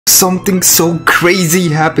something so crazy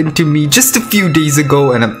happened to me just a few days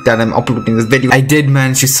ago, and that I'm uploading this video. I did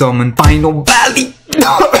manage to summon Final Valley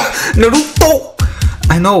Naruto.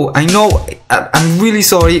 I know, I'm really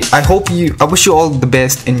sorry. I wish you all the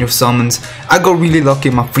best in your summons. I got really lucky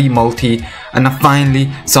in my free multi and I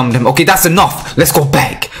finally summoned him. Okay, that's enough. Let's go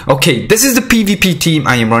back. Okay, this is the PvP team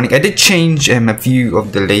I am running. I did change a few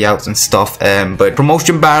of the layouts and stuff, but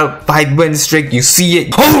promotion battle, 5 win streak, you see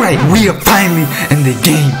it. Alright, we are finally in the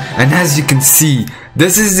game, and as you can see,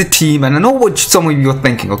 this is the team, and I know what some of you are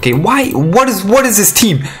thinking. Okay, what is this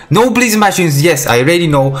team? No blazing machines. Yes, I already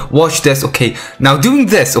know. Watch this. Okay, now doing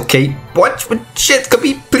this. Okay, watch. Shit, can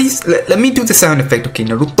we please let me do the sound effect? Okay,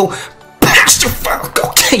 Naruto, pass your fuck.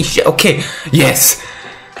 Okay, shit. Okay, yes.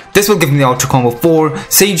 This will give me the ultra combo 4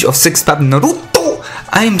 Sage of 6 Path Naruto.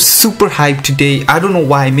 I am super hyped today. I don't know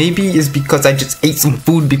why. Maybe it's because I just ate some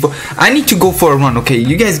food before. I need to go for a run. Okay,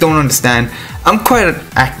 you guys don't understand. I'm quite an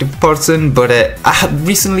active person, but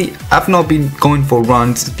I've not been going for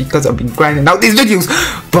runs because I've been grinding out these videos.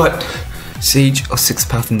 But Sage of 6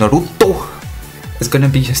 Path Naruto is gonna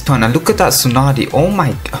be his turn. And look at that Tsunade. Oh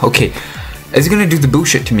my god. Okay, is he gonna do the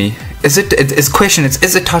bullshit to me? Is it? It's question. Is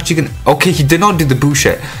Itachi gonna? Okay, he did not do the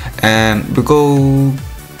bullshit. We go.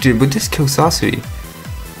 Dude, would this kill Sasori?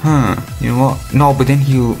 Huh? You know what? No, but then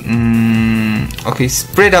he'll. Okay,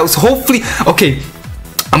 spread out. So hopefully, okay.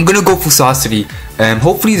 I'm gonna go for Sasori.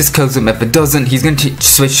 Hopefully this kills him. If it doesn't, he's gonna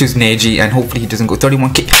switch to his Neji, and hopefully he doesn't go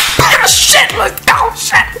 31k. Ah, shit! Let's go!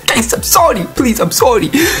 Shit! Guys, I'm sorry. Please, I'm sorry.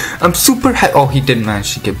 I'm super high. Oh, he did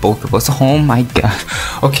manage to get both of us. Oh my god.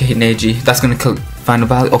 Okay, Neji, that's gonna kill Final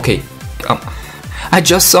Valley. Okay. I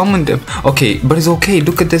just summoned him. Okay, but it's okay.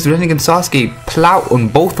 Look at this Renegade Sasuke plow on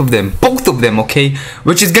both of them. Okay,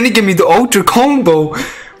 which is gonna give me the ultra combo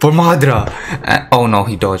for Madara. Oh no,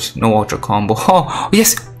 he dodged. No ultra combo. Oh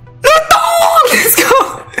yes, Naruto! Let's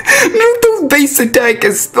go. Naruto's base attack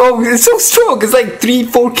is it's so strong. It's like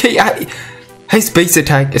 3-4k. His base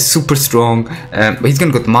attack is super strong. But he's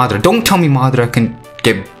gonna go to Madara. Don't tell me Madara can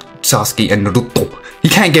get Sasuke and Naruto. He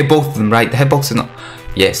can't get both of them, right? The hitbox is not.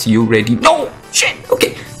 Yes, you ready? No! Shit!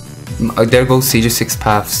 Okay. There goes Sage of 6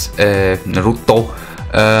 Paths, Naruto.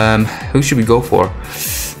 Who should we go for?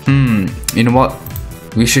 You know what?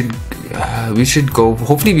 We should go.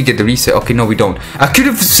 Hopefully we get the reset. Okay, no we don't. I could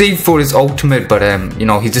have saved for his ultimate, but you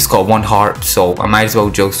know, he's just got 1 heart, so I might as well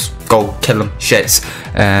just go kill him. Shits.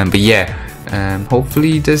 But yeah.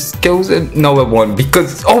 Hopefully this kills him. No, it won't,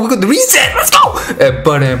 because we got the reset. Let's go.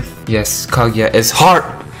 But yes, Kaguya is heart,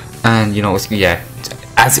 and you know, yeah,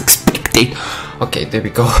 as expected. Okay, there we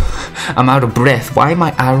go. I'm out of breath. Why am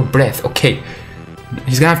I out of breath? Okay,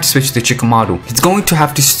 he's gonna have to switch to Shikamaru. He's going to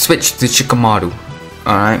have to switch to Shikamaru.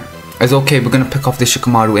 All right, it's okay. We're gonna pick off the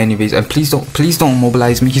Shikamaru anyways. And please don't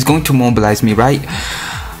mobilize me. He's going to mobilize me, right?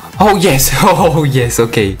 Oh yes, oh yes.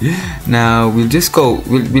 Okay, now we'll just go.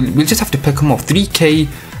 We'll just have to pick him off. 3k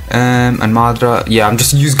and Madara. Yeah, I'm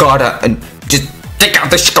just use Garda and just take out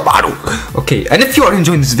the Shikamaru. Okay, and if you are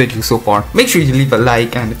enjoying this video so far, make sure you leave a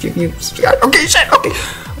like, and if you're new, subscribe. Okay, shit. Okay,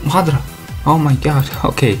 Madara. Oh my god.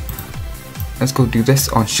 Okay, let's go do this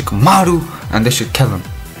on Shikamaru, and this should kill him.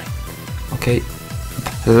 Okay.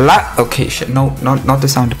 Okay, shit. No, not the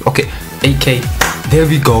sound. Okay, 8k. There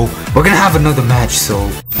we go. We're gonna have another match. So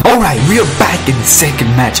alright, we are back in the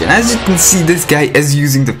second match, and as you can see, this guy is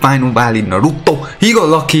using the Final Valley Naruto. He got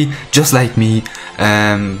lucky just like me.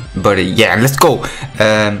 But yeah, let's go.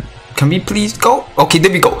 Can we please go? Okay,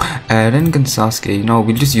 there we go. Rengan Sasuke, you know,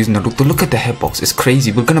 we'll just use Naruto. Look at the hitbox, it's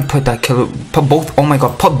crazy. We're gonna put that killer, put both. Oh my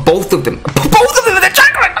god, put both of them in the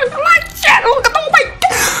chakra. Look at, oh my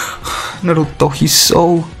god, Naruto, he's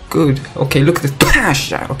so good. Okay, look at this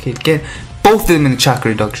bash. Okay, get both of them in the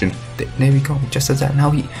chakra reduction. There we go. Just as that. Now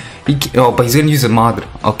he but he's gonna use the Madara.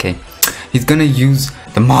 Okay, he's gonna use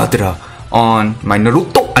the Madara on my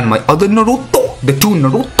Naruto and my other Naruto. The 2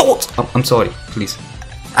 Narutos. I'm sorry, please.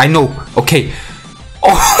 I know. Okay.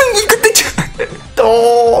 Oh, you got the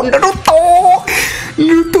Naruto.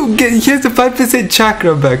 He has the 5%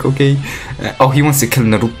 chakra back. Okay. He wants to kill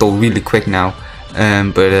Naruto really quick now.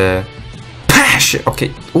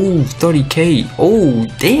 Okay. Oh, 30k. Oh,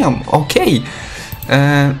 damn. Okay.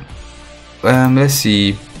 Let's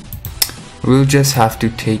see. We'll just have to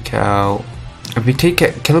take out. If we take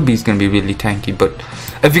out Killer Bee, is gonna be really tanky. But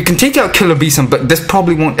if we can take out Killer Bee, but this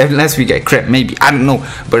probably won't unless we get crit. Maybe, I don't know.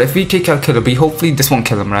 But if we take out Killer Bee, hopefully this won't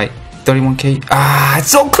kill him, right? 31k. Ah,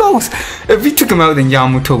 it's so close. If we took him out, then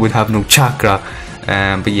Yamato would have no chakra.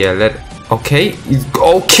 But yeah, okay,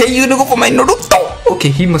 you're gonna go for my Naruto. Okay,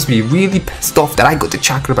 he must be really pissed off that I got the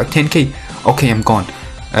chakra by 10k. Okay, I'm gone.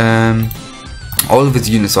 All of his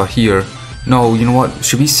units are here. No, you know what?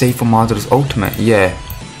 Should we save for Madara's ultimate? Yeah.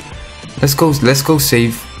 Let's go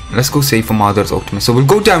save for Madara's ultimate. So we'll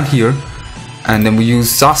go down here and then we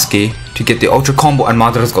use Sasuke to get the ultra combo and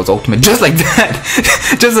Madara's God's ultimate. Just like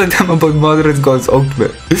that. Just like that about Madara's God's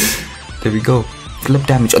ultimate. There we go. Flip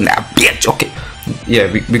damage on that bitch. Okay.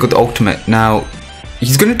 Yeah, we got the ultimate. Now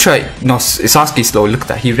he's gonna try. No, Sasuke's slow. Look at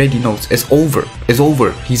that. He already knows. It's over. It's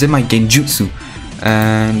over. He's in my genjutsu.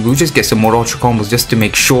 And we'll just get some more ultra combos just to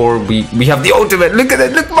make sure we have the ultimate. Look at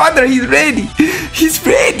that. Look, Madara. He's ready. He's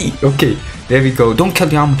ready. Okay. There we go. Don't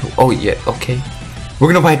kill Yamato. Oh, yeah. Okay.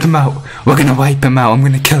 We're gonna wipe him out. We're gonna wipe him out. I'm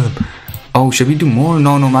gonna kill him. Oh, should we do more?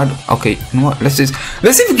 No, Madara. Okay. You know what? Let's see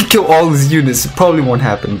if we can kill all his units. It probably won't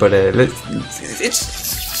happen, but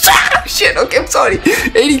shit. Okay, I'm sorry.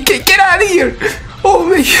 80k, get out of here. Oh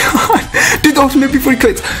my god. Do the ultimate before he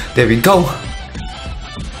quits. There we go.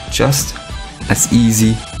 Just as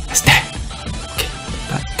easy as that. Okay,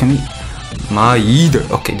 can we? Maida.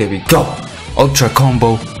 Okay, there we go. Ultra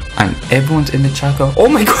combo. And everyone's in the chakra. Oh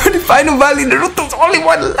my god, the final valley, Naruto's only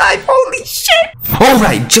one alive. Holy shit.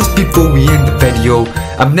 Alright, just before we end the video,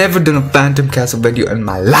 I've never done a Phantom Castle video in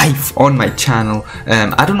my life on my channel.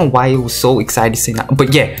 I don't know why I was so excited saying that,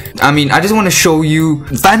 but yeah, I mean, I just want to show you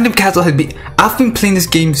Phantom Castle has been. I've been playing this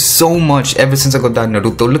game so much ever since I got done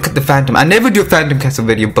Naruto. Look at the Phantom. I never do a Phantom Castle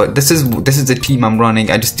video, but this is the team I'm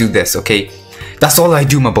running. I just do this, okay? That's all I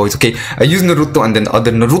do, my boys, okay? I use Naruto and then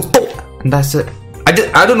other Naruto, and that's it.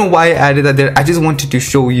 I don't know why I added that there. I just wanted to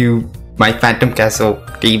show you my Phantom Castle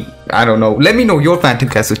team. I don't know. Let me know your Phantom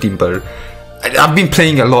Castle team, but I've been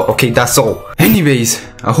playing a lot. Okay, that's all. Anyways,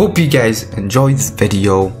 I hope you guys enjoyed this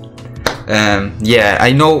video. Yeah,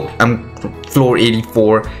 I know I'm floor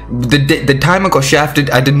 84. The time I got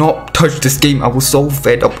shafted, I did not touch this game. I was so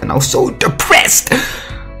fed up and I was so depressed.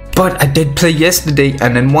 But I did play yesterday,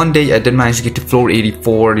 and then one day I did manage to get to floor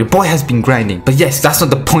 84. Your boy has been grinding, but yes, that's not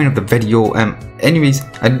the point of the video. Anyways,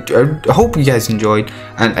 I hope you guys enjoyed,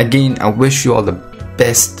 and again, I wish you all the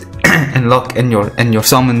best and luck in your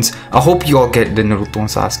summons. I hope you all get the Naruto and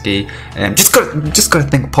Sasuke. Just gotta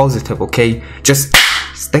think positive, okay? Just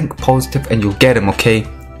think positive, and you'll get him, okay?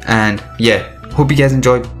 And yeah, hope you guys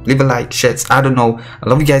enjoyed. Leave a like, shits. I don't know. I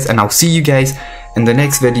love you guys, and I'll see you guys in the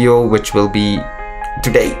next video, which will be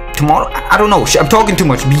today, tomorrow, I don't know, I'm talking too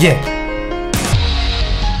much, but yeah,